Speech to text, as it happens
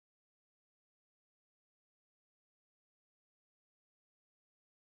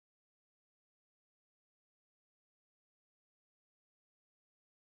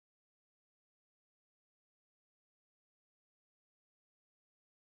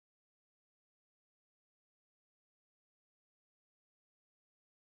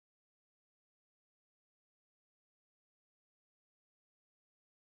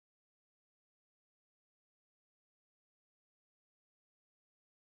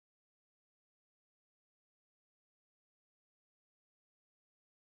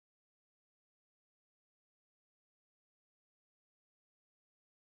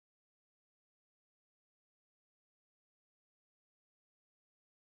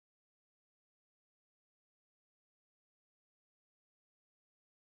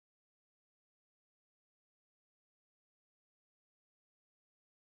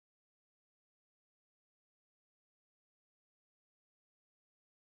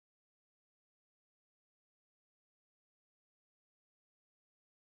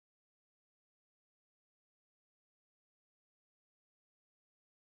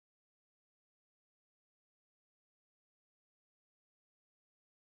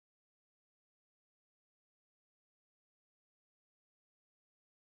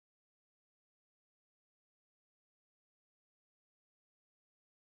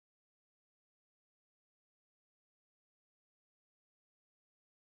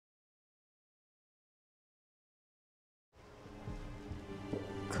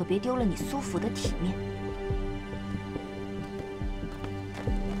可别丢了你苏府的体面。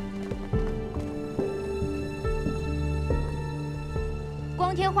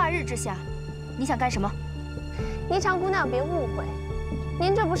光天化日之下，你想干什么？霓裳姑娘，别误会，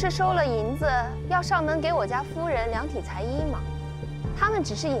您这不是收了银子，要上门给我家夫人量体裁衣吗？他们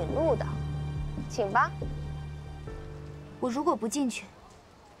只是引路的，请吧。我如果不进去，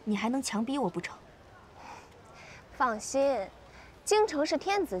你还能强逼我不成？放心，京城是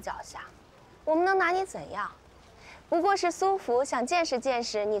天子脚下，我们能拿你怎样？不过是苏府想见识见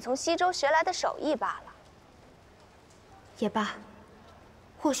识你从西周学来的手艺罢了。也罢，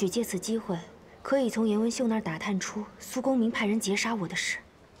或许借此机会，可以从严文秀那儿打探出苏公明派人劫杀我的事。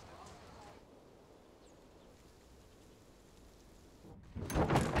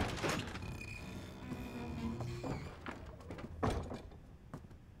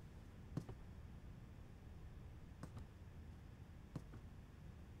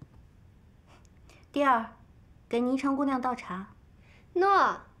第二，给霓裳姑娘倒茶。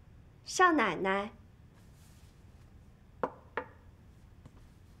诺，少奶奶。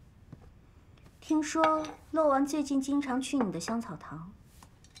听说洛王最近经常去你的香草堂，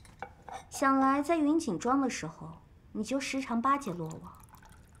想来在云锦庄的时候，你就时常巴结洛王。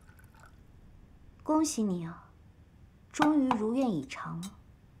恭喜你啊，终于如愿以偿了。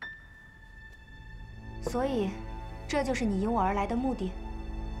所以，这就是你引我而来的目的。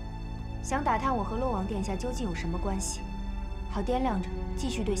想打探我和洛王殿下究竟有什么关系，好掂量着继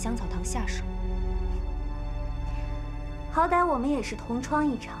续对香草堂下手。好歹我们也是同窗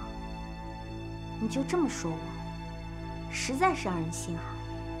一场，你就这么说我，实在是让人心寒。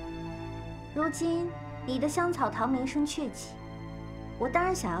如今你的香草堂名声鹊起，我当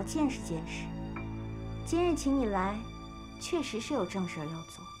然想要见识见识。今日请你来，确实是有正事要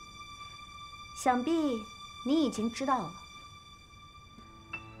做。想必你已经知道了。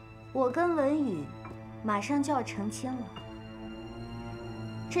我跟文宇马上就要成亲了，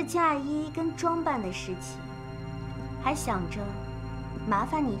这嫁衣跟装扮的事情，还想着麻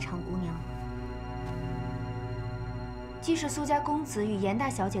烦霓裳姑娘了。既是苏家公子与严大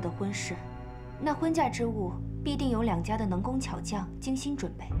小姐的婚事，那婚嫁之物必定有两家的能工巧匠精心准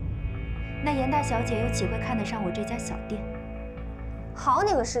备。那严大小姐又岂会看得上我这家小店？好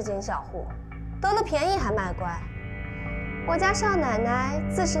你个市井小户，得了便宜还卖乖！我家少奶奶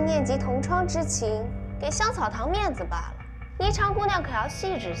自是念及同窗之情，给香草堂面子罢了。霓裳姑娘可要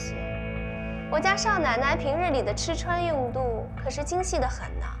细致些。我家少奶奶平日里的吃穿用度可是精细的很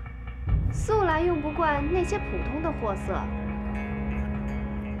呢，素来用不惯那些普通的货色。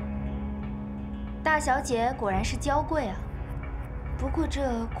大小姐果然是娇贵啊。不过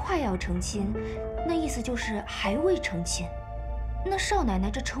这快要成亲，那意思就是还未成亲。那少奶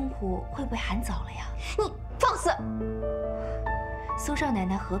奶这称呼会不会喊早了呀？你放肆！苏少奶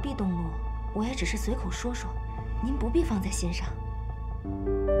奶何必动怒？我也只是随口说说，您不必放在心上。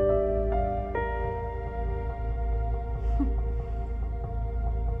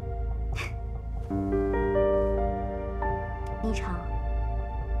霓裳，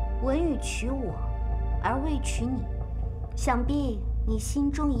文宇娶我，而未娶你，想必你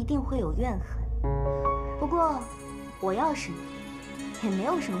心中一定会有怨恨。不过，我要是你，也没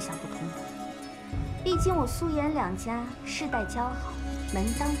有什么想不通的。毕竟我苏颜两家世代交好，门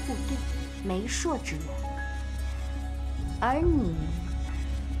当户对，媒妁之缘。而你，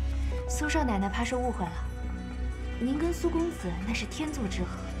苏少奶奶怕是误会了。您跟苏公子那是天作之合，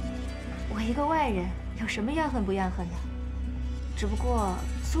我一个外人有什么怨恨不怨恨的？只不过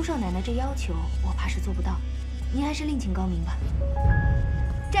苏少奶奶这要求，我怕是做不到。您还是另请高明吧。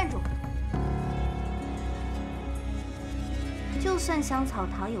站住！就算香草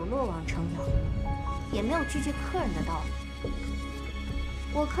堂有落网撑腰，也没有拒绝客人的道理。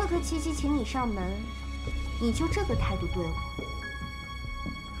我客客气气请你上门，你就这个态度对我？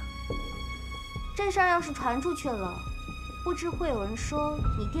这事儿要是传出去了，不知会有人说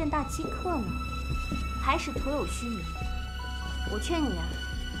你店大欺客呢，还是徒有虚名。我劝你啊，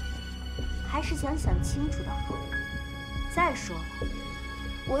还是想想清楚的好。再说了，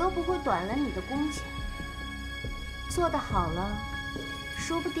我又不会短了你的工钱，做得好了，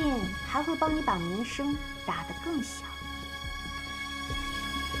说不定还会帮你把名声打得更响。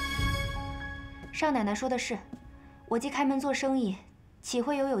少奶奶说的是，我既开门做生意，岂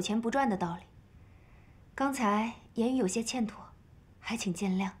会有钱不赚的道理？刚才言语有些欠妥，还请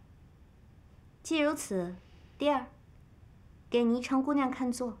见谅。既如此，第二，给霓裳姑娘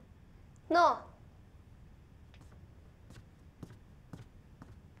看座。诺。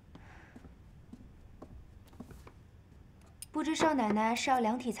不知少奶奶是要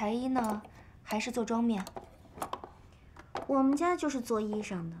量体裁衣呢，还是做妆面？我们家就是做衣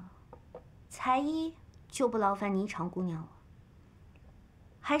裳的，裁衣就不劳烦霓裳姑娘了。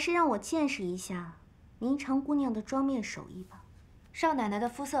还是让我见识一下霓裳姑娘的妆面手艺吧。少奶奶的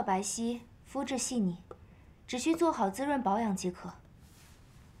肤色白皙，肤质细腻，只需做好滋润保养即可。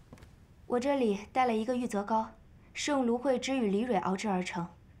我这里带了一个玉泽膏，是用芦荟汁与梨蕊熬制而成，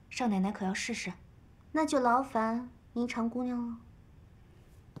少奶奶可要试试？那就劳烦霓裳姑娘了。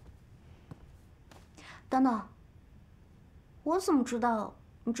等等，我怎么知道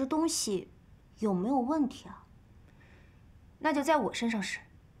你这东西有没有问题啊？那就在我身上试。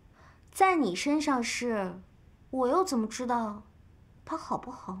在你身上试，我又怎么知道它好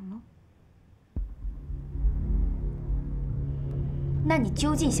不好呢？那你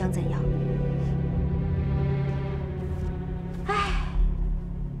究竟想怎样？唉，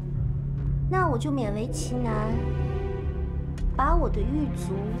那我就勉为其难，把我的玉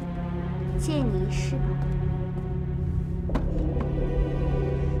足借你一试吧。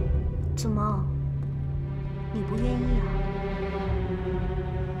怎么，你不愿意啊？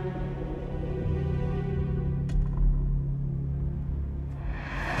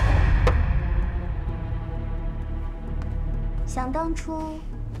想当初，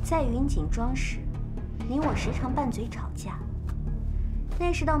在云锦庄时，你我时常拌嘴吵架。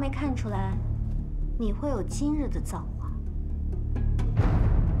那时倒没看出来，你会有今日的造化。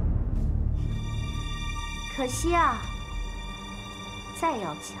可惜啊，再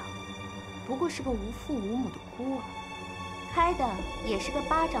要强，不过是个无父无母的孤儿，开的也是个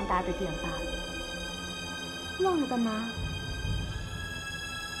巴掌大的店罢了。愣了干嘛？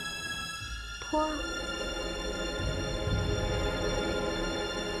脱啊！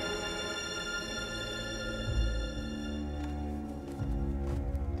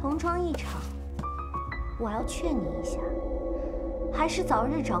同窗一场，我要劝你一下，还是早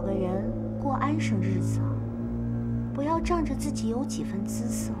日找个人过安生日子啊！不要仗着自己有几分姿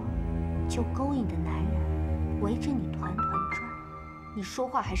色，就勾引的男人围着你团团转。你说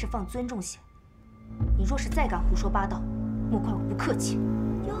话还是放尊重些。你若是再敢胡说八道，莫怪我不客气。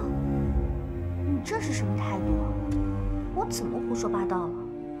哟，你这是什么态度啊？我怎么胡说八道了？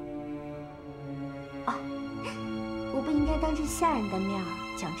啊，我不应该当着下人的面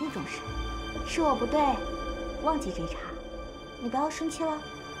讲这种事，是我不对，忘记这茬，你不要生气了。啊！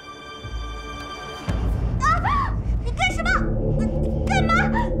你干什么？干嘛？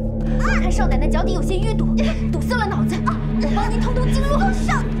我看少奶奶脚底有些淤堵，堵塞了脑子，我帮您通通经络。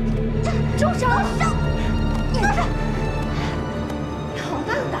住手！好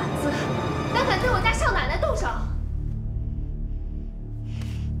大的胆子，胆敢对我家少奶奶动手！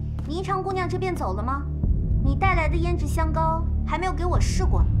霓裳姑娘这边走了吗？你带来的胭脂香膏还没有给我试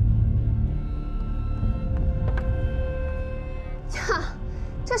过呢。呀，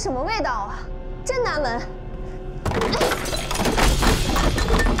这什么味道啊？真难闻！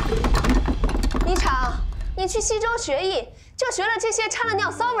霓裳，你去西周学艺，就学了这些掺了尿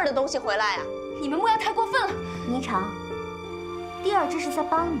骚味的东西回来呀？你们莫要太过分了。霓裳，第二这是在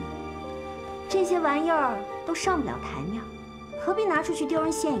帮你，这些玩意儿都上不了台面，何必拿出去丢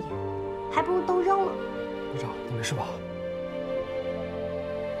人现眼？还不如都扔了。队长，你没事吧？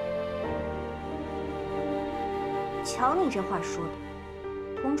瞧你这话说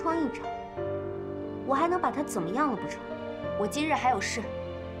的，同窗一场，我还能把他怎么样了不成？我今日还有事，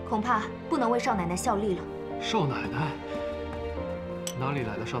恐怕不能为少奶奶效力了。少奶奶？哪里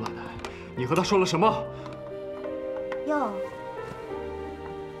来的少奶奶？你和她说了什么？哟，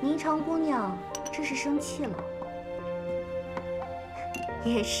霓裳姑娘这是生气了。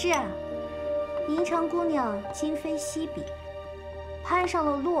也是啊，霓裳姑娘今非昔比，攀上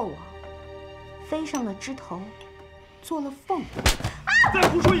了落网，飞上了枝头，做了凤凰。再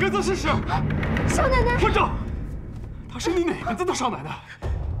胡说一个字试试！少奶奶，混账！她是你哪门子的少奶奶？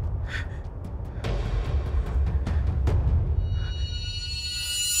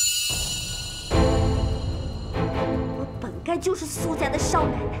我本该就是苏家的少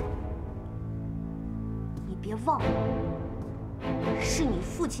奶奶，你别忘了，是你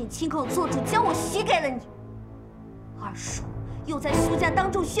父亲亲口做主将我许给了你，二叔又在苏家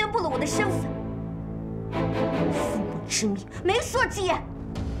当众宣布了我的身份。父母之命，媒妁之言，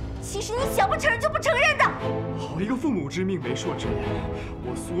其实你想不承认就不承认的。好一个父母之命，媒妁之言！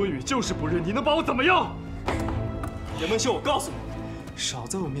我苏雨就是不认，你能把我怎么样？严文秀，我告诉你，少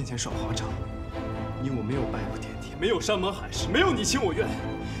在我面前耍花招！你我没有拜过天地，没有山盟海誓，没有你情我愿，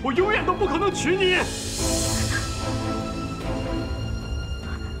我永远都不可能娶你。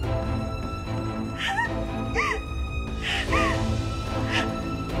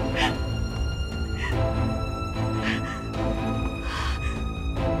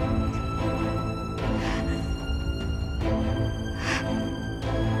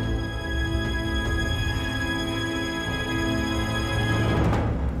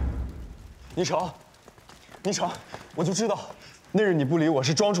霓裳，霓裳，我就知道，那日你不理我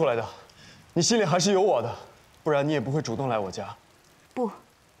是装出来的，你心里还是有我的，不然你也不会主动来我家。不，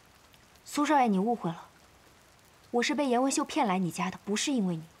苏少爷，你误会了，我是被严文秀骗来你家的，不是因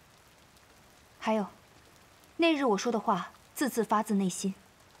为你。还有，那日我说的话，字字发自内心。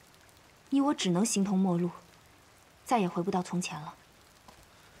你我只能形同陌路，再也回不到从前了。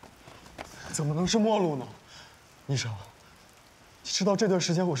怎么能是陌路呢？霓裳，你知道这段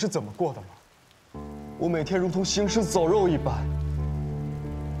时间我是怎么过的吗？我每天如同行尸走肉一般。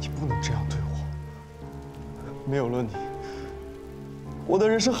你不能这样对我。没有了你，我的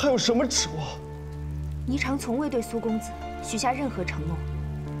人生还有什么指望？霓裳从未对苏公子许下任何承诺，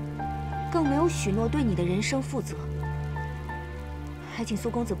更没有许诺对你的人生负责。还请苏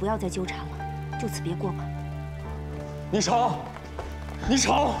公子不要再纠缠了，就此别过吧。霓裳，霓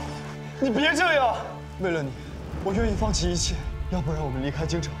裳，你别这样！为了你，我愿意放弃一切。要不然我们离开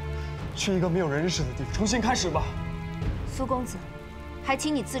京城，去一个没有人认识的地方，重新开始吧。苏公子，还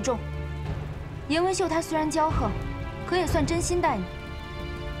请你自重。严文秀她虽然骄横，可也算真心待你。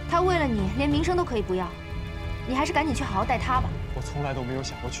她为了你连名声都可以不要，你还是赶紧去好好待她吧。我从来都没有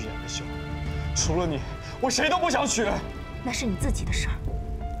想过娶严文秀，除了你，我谁都不想娶。那是你自己的事儿。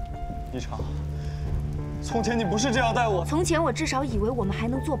霓裳，从前你不是这样待我。从前我至少以为我们还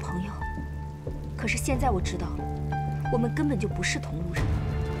能做朋友，可是现在我知道，我们根本就不是同路人。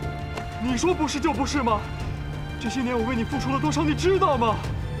你说不是就不是吗？这些年我为你付出了多少，你知道吗？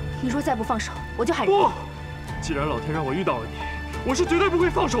你若再不放手，我就喊人。不，既然老天让我遇到了你，我是绝对不会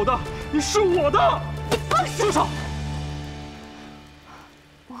放手的。你是我的。放手！住手！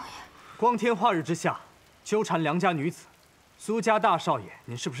光天化日之下，纠缠良家女子，苏家大少爷，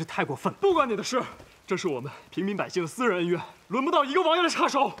您是不是太过分了？不关你的事，这是我们平民百姓的私人恩怨，轮不到一个王爷来插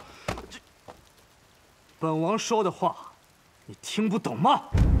手。本王说的话，你听不懂吗？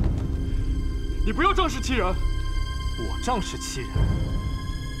你不要仗势欺人。我仗势欺人？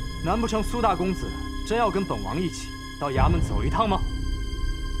难不成苏大公子真要跟本王一起到衙门走一趟吗？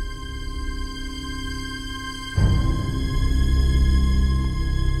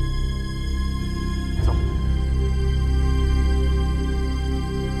走。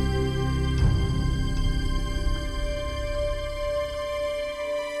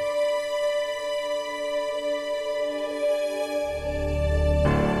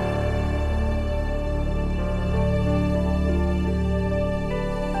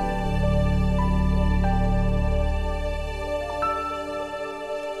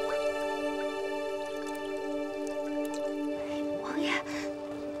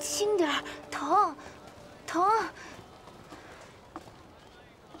轻点儿，疼，疼！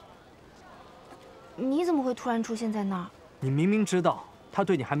你怎么会突然出现在那儿？你明明知道他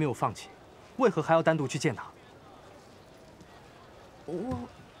对你还没有放弃，为何还要单独去见他？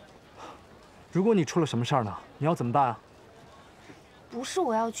如果你出了什么事儿呢？你要怎么办啊？不是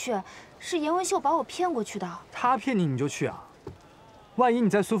我要去，是严文秀把我骗过去的。他骗你你就去啊？万一你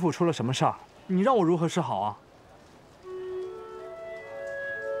在苏府出了什么事儿，你让我如何是好啊？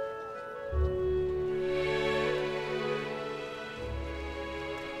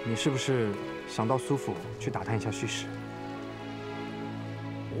你是不是想到苏府去打探一下虚实？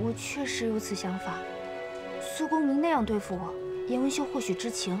我确实有此想法。苏公明那样对付我，严文秀或许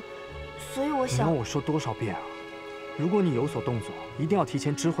知情，所以我想。你让我说多少遍啊？如果你有所动作，一定要提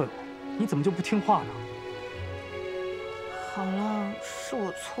前知会我。你怎么就不听话呢？好了，是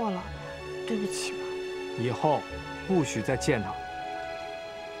我错了，对不起嘛。以后不许再见他。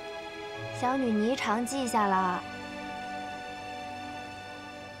小女霓裳记下了。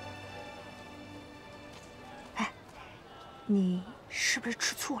哎，你是不是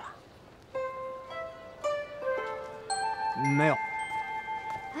吃醋了？没有。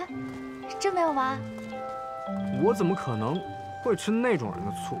啊，真没有吗？我怎么可能会吃那种人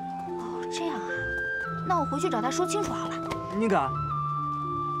的醋？哦，这样啊，那我回去找他说清楚好了。你敢？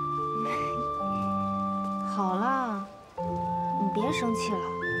好了，你别生气了，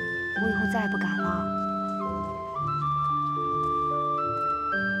我以后再也不敢了。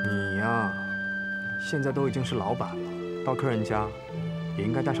你呀，现在都已经是老板了，到客人家也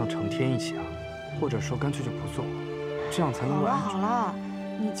应该带上成天一起啊，或者说干脆就不做，这样才能稳。好了，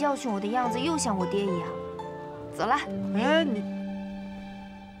你教训我的样子又像我爹一样。走了。哎，你。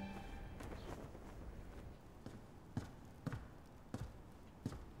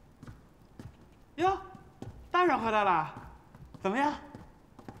哟，大人回来了，怎么样？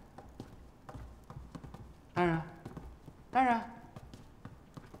大人，大人，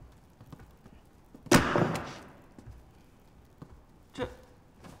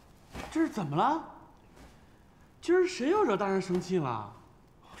这是怎么了？今儿谁又惹大人生气了？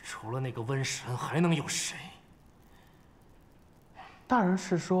除了那个瘟神，还能有谁？大人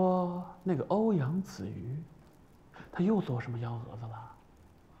是说那个欧阳子虞，他又做什么幺蛾子了？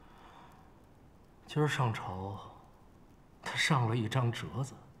今儿上朝，他上了一张折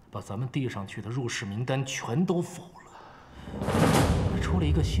子，把咱们递上去的入仕名单全都否了。他出了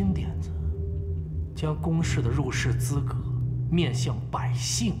一个新点子，将宫试的入仕资格面向百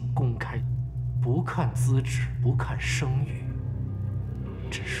姓公开，不看资质，不看声誉，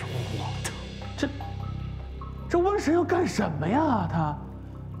真是荒唐。这瘟神要干什么呀？他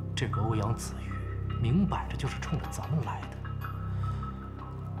这个欧阳子虞，明摆着就是冲着咱们来的。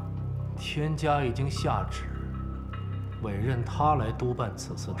天家已经下旨，委任他来督办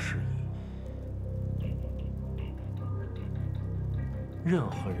此次事宜，任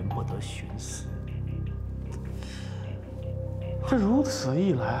何人不得徇私。这如此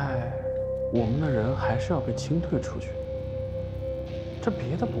一来，我们的人还是要被清退出去。这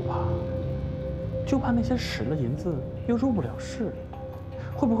别的不怕，就怕那些使了银子又入不了仕，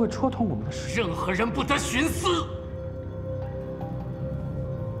会不会戳痛我们的实力？任何人不得徇私。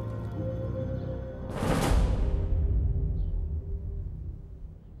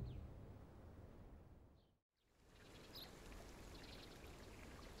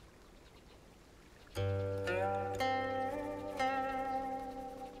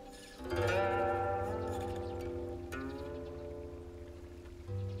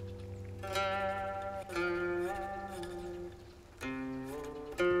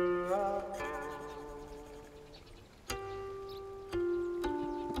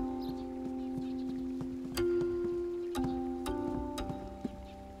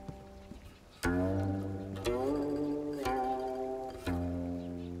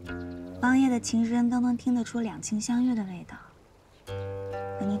王爷的琴声都能听得出两情相悦的味道，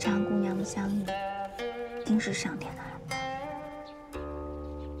和霓裳姑娘的相遇，定是上天的安排。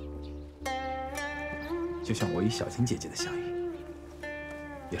就像我与小琴姐姐的相遇，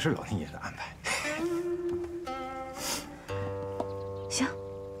也是老天爷的安排。行，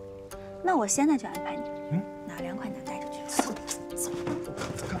那我现在就安排你。哪凉快哪带着去。走。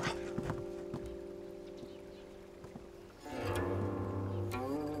干嘛？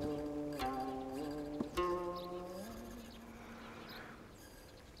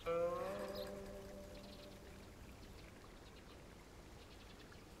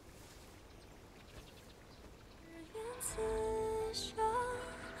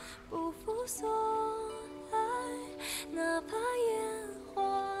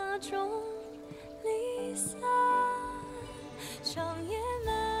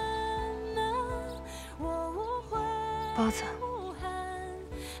包子，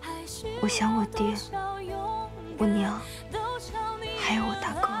我想我爹、我娘，还有我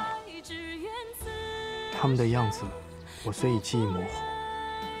大哥。他们的样子，我虽已记忆模糊，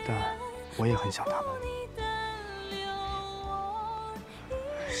但我也很想他们。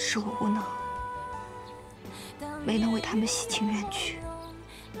是我无能，没能为他们洗清冤屈。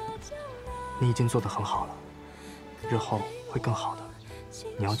你已经做得很好了，日后会更好的。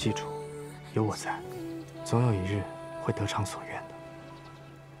你要记住，有我在，总有一日会得偿所愿的。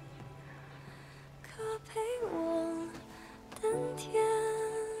可陪我等天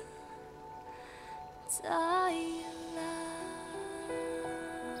再来。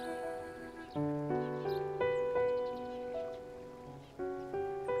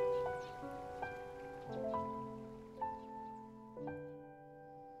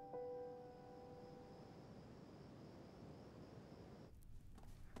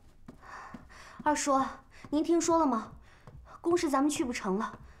二叔，您听说了吗？公事咱们去不成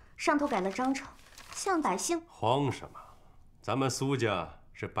了，上头改了章程，向百姓。慌什么？咱们苏家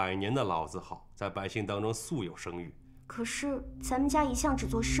是100年的老字号，在百姓当中素有声誉。可是咱们家一向只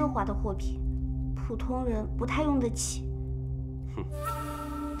做奢华的货品，普通人不太用得起。哼。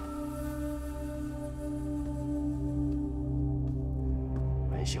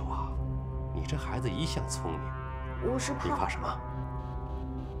文秀啊，你这孩子一向聪明，我是怕。你怕什么？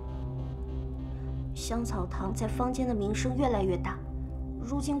香草堂在坊间的名声越来越大，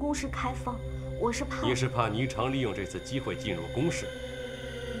如今宫试开放，我是怕。你是怕霓裳利用这次机会进入宫试？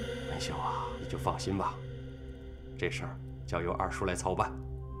文秀啊，你就放心吧，这事儿交由二叔来操办。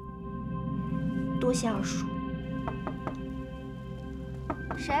多谢二叔。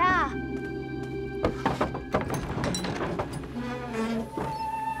谁啊？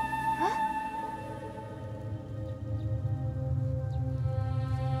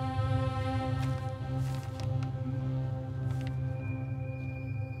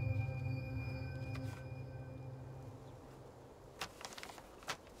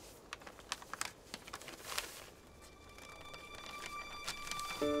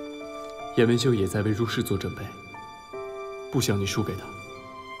严文秀也在为入仕做准备，不想你输给他。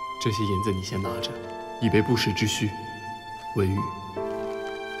这些银子你先拿着，以备不时之需。文玉。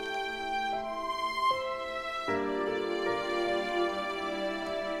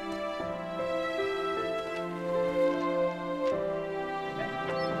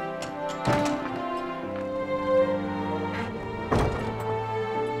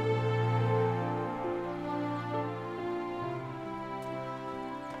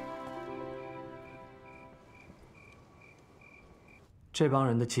这帮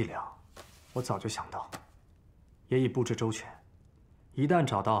人的伎俩，我早就想到，也已布置周全。一旦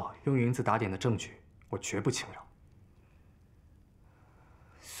找到用银子打点的证据，我绝不轻饶。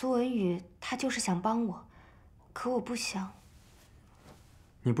苏文宇他就是想帮我，可我不想。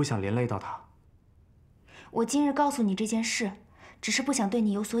你不想连累到他？我今日告诉你这件事，只是不想对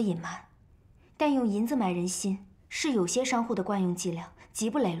你有所隐瞒。但用银子买人心，是有些商户的惯用伎俩，极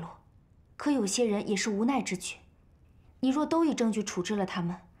不磊落。可有些人也是无奈之举。你若都以证据处置了他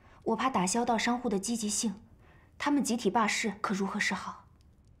们，我怕打消到商户的积极性，他们集体罢市，可如何是好？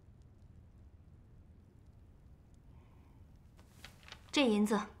这银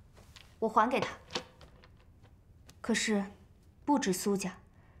子，我还给他。可是，不止苏家，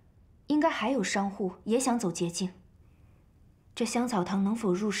应该还有商户也想走捷径。这香草堂能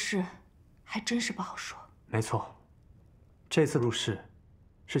否入市，还真是不好说。没错，这次入市，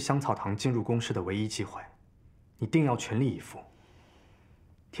是香草堂进入宫室的唯一机会。你定要全力以赴。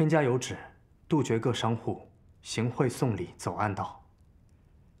天家有旨，杜绝各商户行贿送礼走暗道。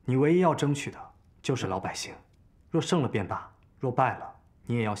你唯一要争取的就是老百姓。若胜了便罢，若败了，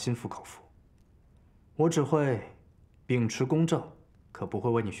你也要心服口服。我只会秉持公正，可不会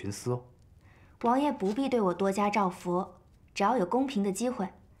为你徇私哦。王爷不必对我多加照拂，只要有公平的机会，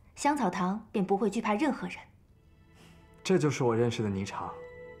香草堂便不会惧怕任何人。这就是我认识的霓裳，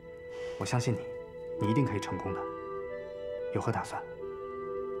我相信你，你一定可以成功的。有何打算？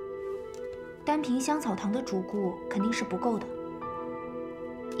单凭香草堂的主顾肯定是不够的，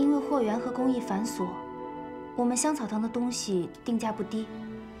因为货源和工艺繁琐，我们香草堂的东西定价不低，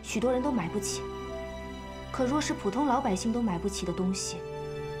许多人都买不起。可若是普通老百姓都买不起的东西，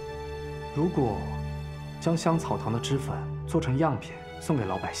如果将香草堂的脂粉做成样品送给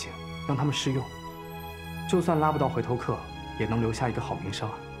老百姓，让他们试用，就算拉不到回头客，也能留下一个好名声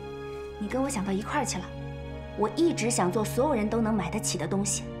啊！你跟我想到一块儿去了。我一直想做所有人都能买得起的东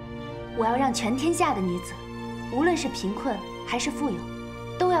西，我要让全天下的女子，无论是贫困还是富有，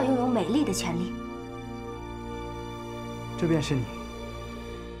都要拥有美丽的权利。这便是你，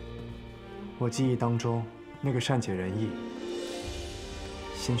我记忆当中那个善解人意、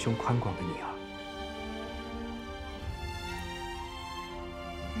心胸宽广的你啊。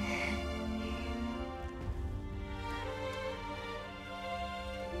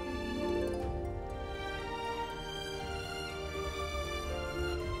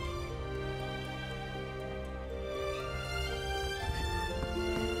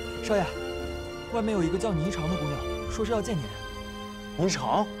少爷，外面有一个叫霓裳的姑娘，说是要见您。霓裳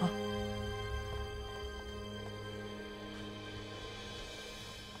啊，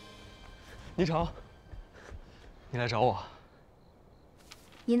霓裳，你来找我？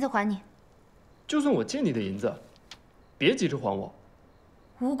银子还你。就算我借你的银子，别急着还我。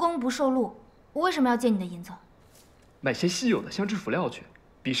无功不受禄，我为什么要借你的银子？买些稀有的香脂辅料去。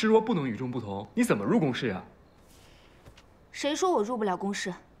比试若不能与众不同，你怎么入宫试呀？谁说我入不了宫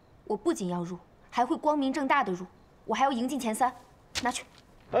试？我不仅要入，还会光明正大的入，我还要赢进前3。拿去。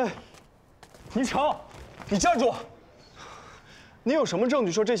哎，霓裳，你站住！你有什么证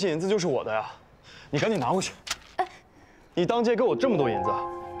据说这些银子就是我的呀？你赶紧拿回去。哎，你当街给我这么多银子，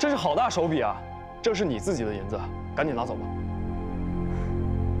真是好大手笔啊！这是你自己的银子，赶紧拿走吧。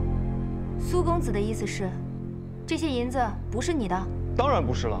苏公子的意思是，这些银子不是你的？当然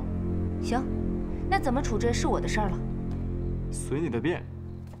不是了。行，那怎么处置是我的事儿了。随你的便。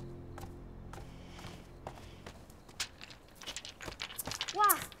哇，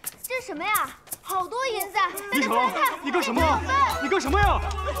这是什么呀？好多银子！霓裳，你干什么？你干什么呀？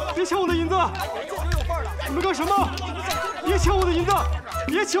别抢我的银子！你们干什么？别抢我的银子！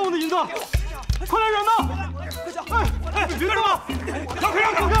别抢我的银子！快来人呐！哎，别干什么！让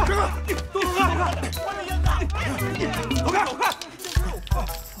开！走开！都走开！走开！走开！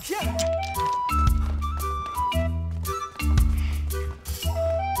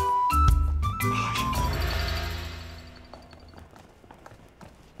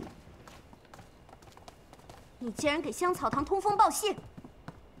你竟然给香草堂通风报信！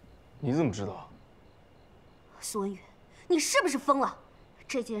你怎么知道？苏文宇，你是不是疯了？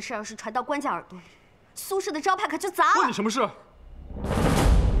这件事要是传到官家耳朵里，苏氏的招牌可就砸了。关你什么事？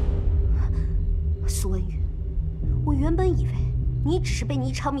苏文宇，我原本以为你只是被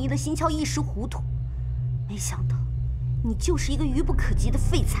霓裳迷得心窍一时糊涂，没想到你就是一个愚不可及的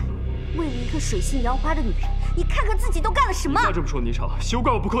废材。为了一个水性杨花的女人，你看看自己都干了什么！不要这么说，霓裳，休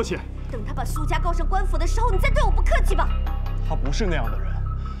怪我不客气。等他把苏家告上官府的时候，你再对我不客气吧。他不是那样的人，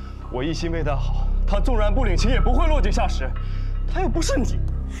我一心为他好，他纵然不领情，也不会落井下石。他又不是你。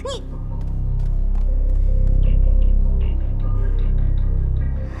你。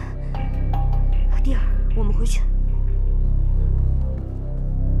 弟儿，我们回去。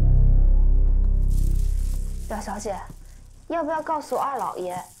表小姐，要不要告诉二老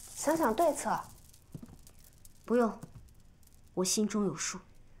爷，想想对策？不用，我心中有数。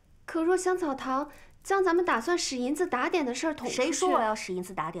可若香草堂将咱们打算使银子打点的事儿捅出去，谁说我要使银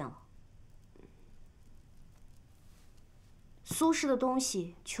子打点了？苏氏的东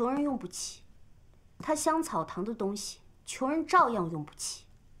西穷人用不起，他香草堂的东西穷人照样用不起。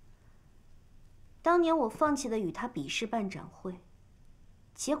 当年我放弃了与他比试办展会，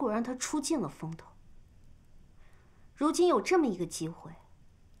结果让他出尽了风头。如今有这么一个机会，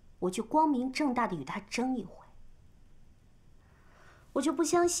我就光明正大的与他争一回。我就不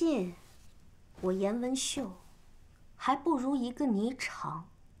相信，我颜文秀还不如一个霓裳。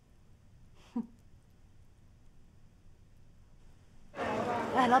哼！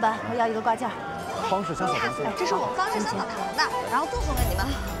来，老板，我要一个挂件。方式香草堂，这是我们方式香草堂的，然后赠送给你们。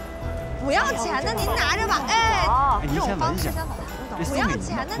 不要钱的，您拿着吧。哎，您先闻一下，不要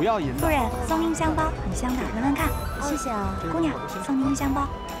钱的，不要银子。夫人，送您香包，很香的，闻闻看。谢谢啊，姑娘，送您香包。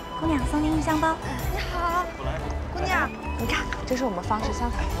姑娘，送您香包。你好，姑娘，你看，这是我们方式香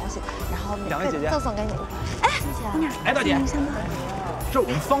草的东西，然后免费赠送给你们。哎，姑娘，哎，大姐，这是我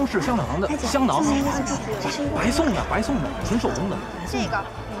们方式香草堂的香囊，白送的，白送的，纯手工的。这个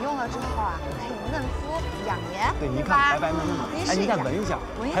你用了之后啊，可以嫩肤养颜，对，您看白白嫩嫩的，哎，您再闻一下，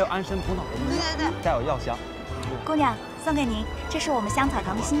还有安神补脑的味道，对，带有药香。姑娘，送给您，这是我们香草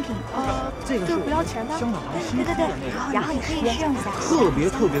堂的新品。这个是不要钱的。香草堂新出的那个，然后你可以试用一下，特别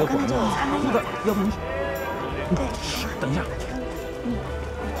的管用。那个，要不您，对，等一下，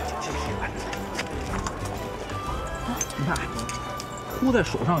你看，敷在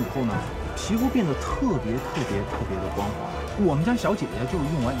手上以后呢，皮肤变得特别的光滑。我们家小姐姐就是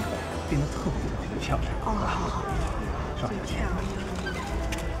用完以后变得特别的漂亮。哦，好，上去。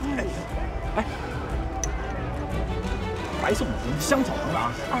哎，白送的，我们香草堂的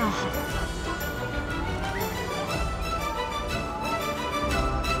啊。啊，好。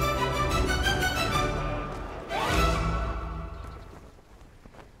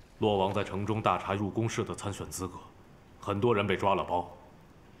洛王在城中大查入宫试的参选资格，很多人被抓了包。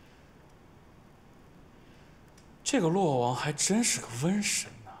这个洛王还真是个瘟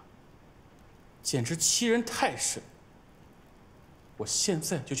神呐，简直欺人太甚。我现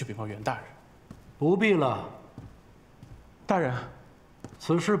在就去禀报袁大人。不必了，大人，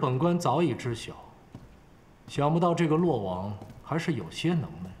此事本官早已知晓。想不到这个洛王还是有些能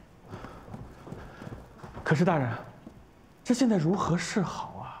耐。可是大人，这现在如何是好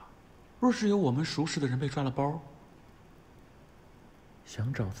啊？若是有我们熟识的人被抓了包，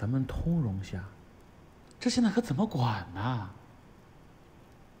想找咱们通融下，这现在可怎么管呢？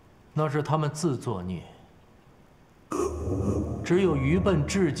那是他们自作孽。只有愚笨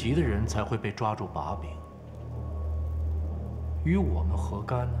至极的人才会被抓住把柄，与我们何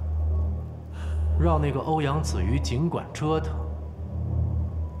干呢？让那个欧阳子虞尽管折腾，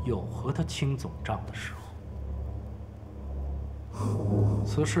有和他清总账的时候。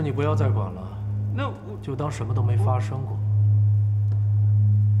此事你不要再管了，那我就当什么都没发生过。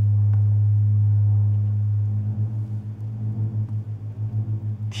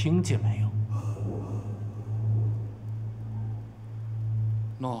听见没有？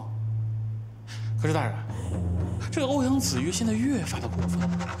 喏，可是大人，这个欧阳子虞现在越发的过分，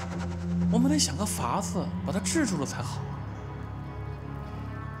我们得想个法子把他制住了才好啊。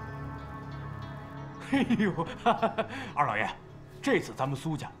哎呦，二老爷，这次咱们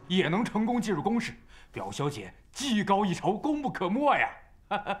苏家也能成功进入宫试，表小姐技高一筹，功不可没呀！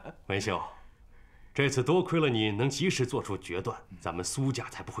文秀，这次多亏了你能及时做出决断，咱们苏家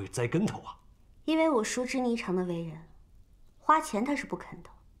才不会栽跟头啊。因为我熟知霓裳的为人。 花钱他是不肯的，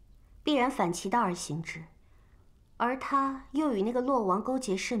必然反其道而行之，而他又与那个洛王勾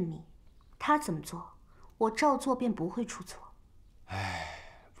结甚密，他怎么做，我照做便不会出错。唉，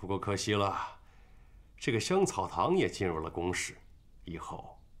不过可惜了，这个香草堂也进入了宫试，以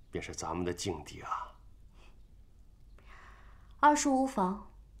后便是咱们的境地啊。二叔无妨，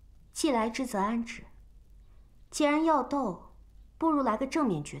既来之则安之。既然要斗，不如来个正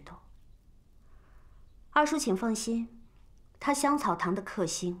面决斗。二叔请放心。 他香草堂的克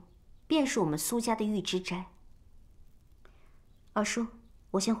星，便是我们苏家的玉之斋。二叔，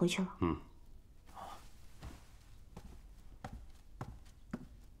我先回去了。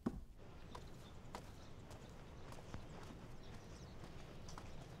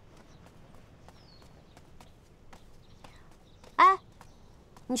哎，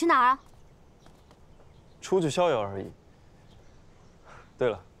你去哪儿啊？出去逍遥而已。对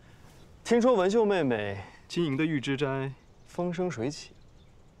了，听说文秀妹妹经营的玉之斋风生水起。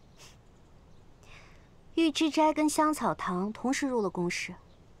玉之斋跟香草堂同时入了宫试，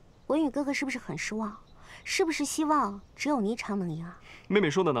文宇哥哥是不是很失望？是不是希望只有霓裳能赢啊？妹妹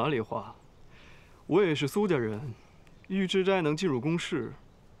说的哪里话？我也是苏家人，玉之斋能进入宫试，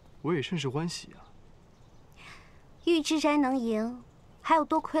我也甚是欢喜啊。玉之斋能赢，还有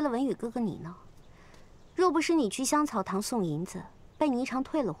多亏了文宇哥哥你呢。若不是你去香草堂送银子，被霓裳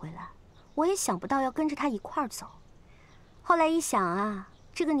退了回来，我也想不到要跟着他一块儿走。后来一想啊，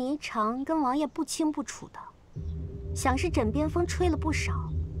这个霓裳跟王爷不清不楚的，想是枕边风吹了不少，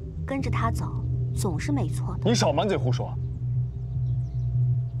跟着他走总是没错的。你少满嘴胡说！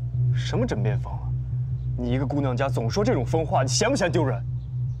什么枕边风啊？你一个姑娘家总说这种疯话，你嫌不嫌丢人？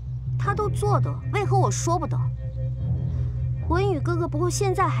他都做的，为何我说不得？文宇哥哥不会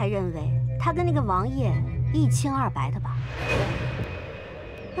现在还认为他跟那个王爷一清二白的吧？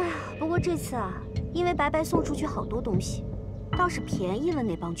哎呀，不过这次啊，因为白白送出去好多东西，倒是便宜了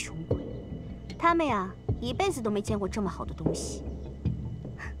那帮穷鬼。他们呀，一辈子都没见过这么好的东西。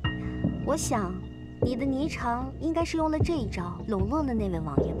我想，你的霓裳应该是用了这一招笼络了那位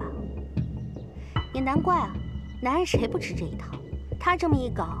王爷吧？也难怪啊，男人谁不吃这一套？他这么一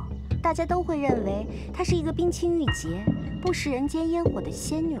搞，大家都会认为她是一个冰清玉洁、不食人间烟火的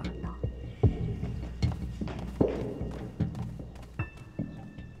仙女儿呢。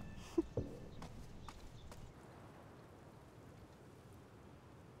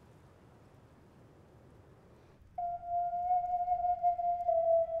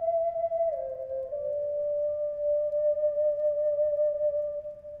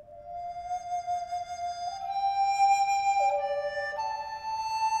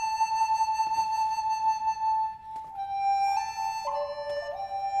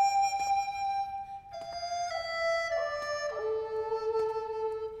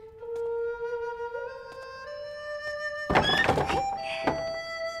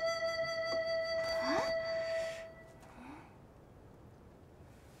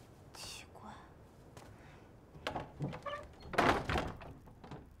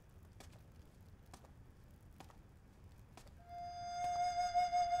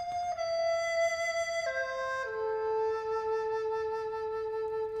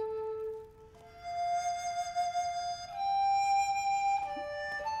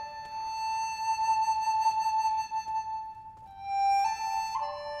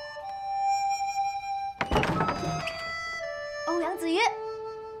欧阳子虞，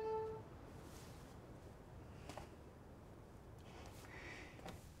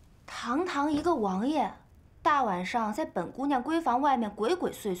堂堂一个王爷，大晚上在本姑娘闺房外面鬼鬼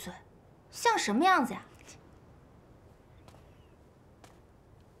祟祟，像什么样子呀？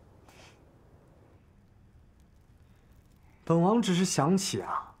本王只是想起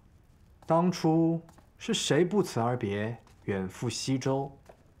啊，当初是谁不辞而别，远赴西周，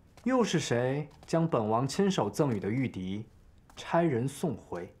又是谁将本王亲手赠予的玉笛差人送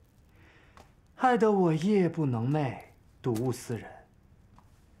回，害得我夜不能寐，睹物思人，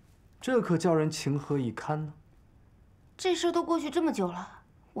这可叫人情何以堪呢？这事都过去这么久了，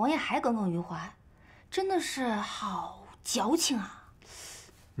王爷还耿耿于怀，真的是好矫情啊！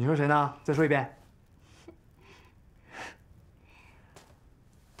你说谁呢？再说一遍。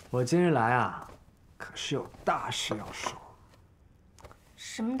我今日来啊，可是有大事要说。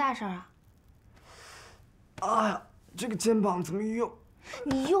什么大事啊？哎呀，这个肩膀怎么又……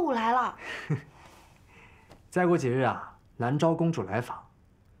你又来了！再过几日啊，兰昭公主来访，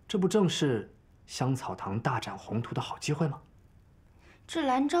这不正是香草堂大展宏图的好机会吗？这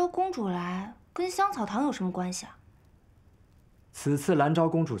兰昭公主来跟香草堂有什么关系啊？此次兰昭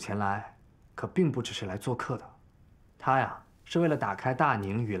公主前来，可并不只是来做客的，她呀是为了打开大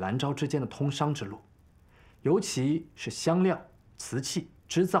宁与兰昭之间的通商之路，尤其是香料、瓷器、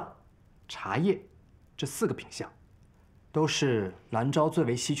织造、茶叶这4个品项，都是兰昭最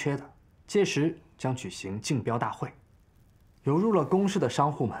为稀缺的。届时将举行竞标大会，由入了宫试的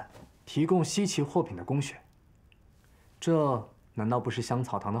商户们提供稀奇货品的供选，这难道不是香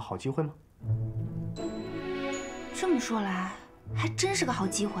草堂的好机会吗？这么说来，还真是个好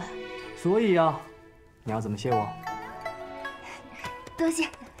机会。所以啊，你要怎么谢我？多谢。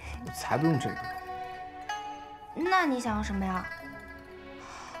我才不用这个。那你想要什么呀？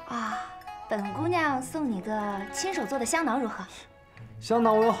啊，本姑娘送你个亲手做的香囊如何？香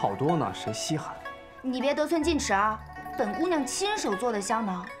囊我有好多呢，谁稀罕？你别得寸进尺啊！本姑娘亲手做的香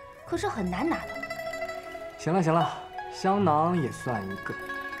囊可是很难拿的。行了行了，香囊也算一个，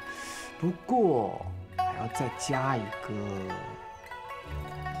不过还要再加一个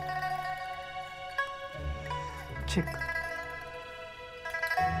这个。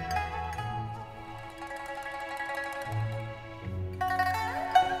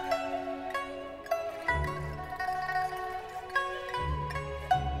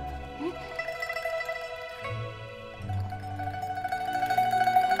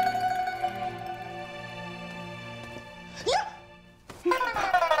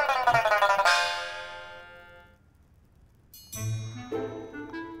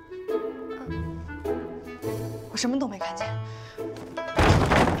 我什么都没看见。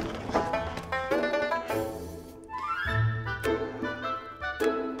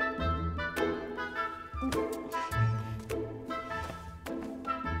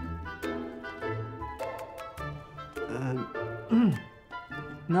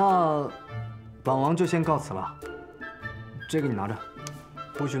那本王就先告辞了。这个你拿着，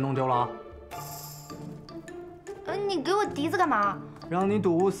不许弄丢了啊！你给我笛子干嘛？让你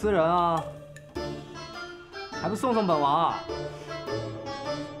睹物思人啊！ 还不送送本王啊！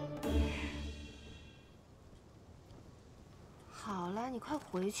好了，你快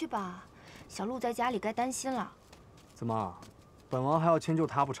回去吧，小鹿在家里该担心了。怎么，本王还要迁就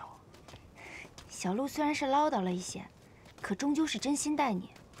他不成？小鹿虽然是唠叨了一些，可终究是真心待你，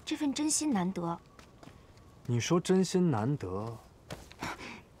这份真心难得。你说真心难得，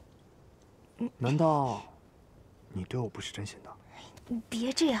难道你对我不是真心的？你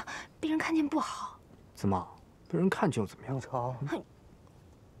别这样，被人看见不好。怎么？ 被人看见又怎么样？超，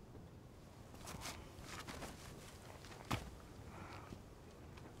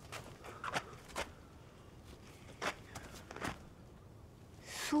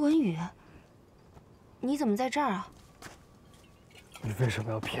苏文宇，你怎么在这儿啊？你为什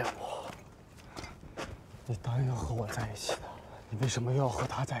么要骗我？你答应要和我在一起的，你为什么又要和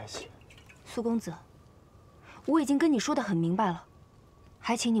他在一起？苏公子，我已经跟你说得很明白了，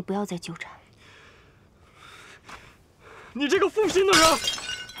还请你不要再纠缠。 你这个负心的人！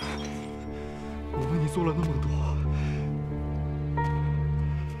我为你做了那么多，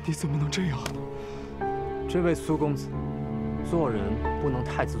你怎么能这样呢？这位苏公子，做人不能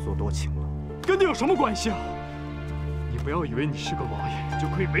太自作多情了。跟你有什么关系啊？你不要以为你是个王爷就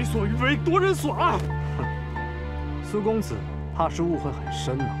可以为所欲为、夺人所爱。哼，苏公子怕是误会很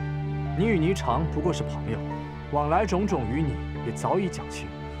深呢。你与霓裳不过是朋友，往来种种与你也早已讲清。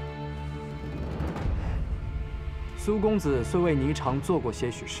 苏公子虽为霓裳做过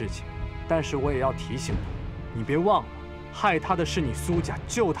些许事情，但是我也要提醒你，你别忘了，害他的是你苏家，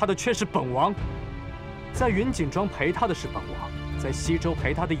救他的却是本王。在云锦庄陪他的是本王，在西周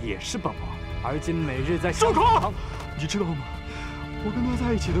陪他的也是本王。而今每日在住口！你知道吗？我跟他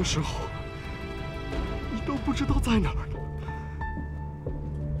在一起的时候，你都不知道在哪儿呢。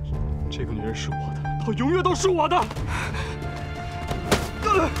这个女人是我的，她永远都是我的。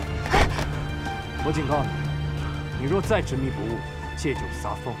我警告你。 你若再执迷不悟，借酒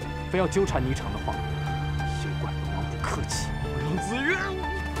撒疯，非要纠缠霓裳的话，休怪本王不客气。杨子瑜，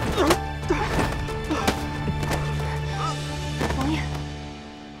王爷，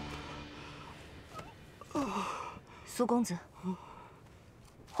苏公子，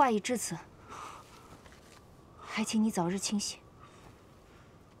话已至此，还请你早日清醒。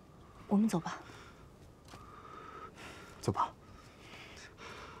我们走吧。走吧。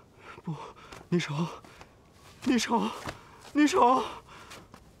不，霓裳。 霓裳，霓裳。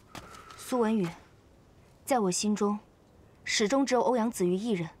苏文宇，在我心中，始终只有欧阳子瑜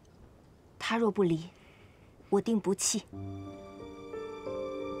一人。他若不离，我定不弃。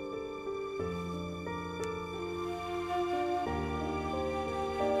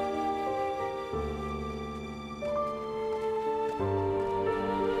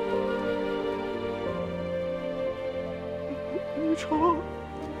霓裳。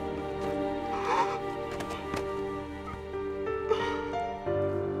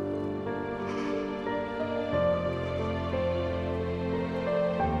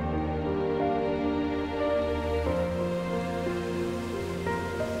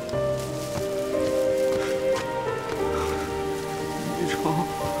 霓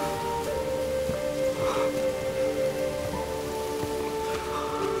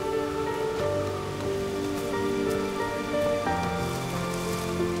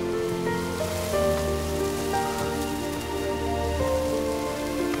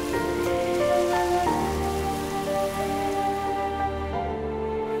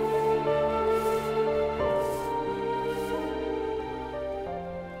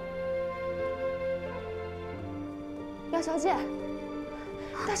姚小姐，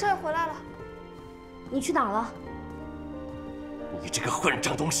大少爷回来了。你去哪儿了？你这个混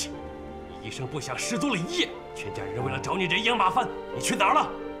账东西！你一声不响失踪了1夜，全家人为了找你人仰马翻，你去哪儿了？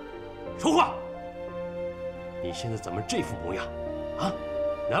说话！你现在怎么这副模样？啊？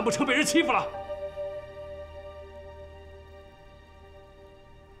难不成被人欺负了？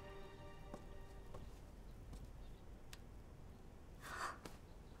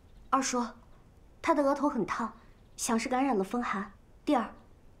二叔，他的额头很烫，想是感染了风寒。弟儿，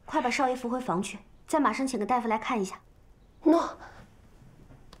快把少爷扶回房去，再马上请个大夫来看一下。诺。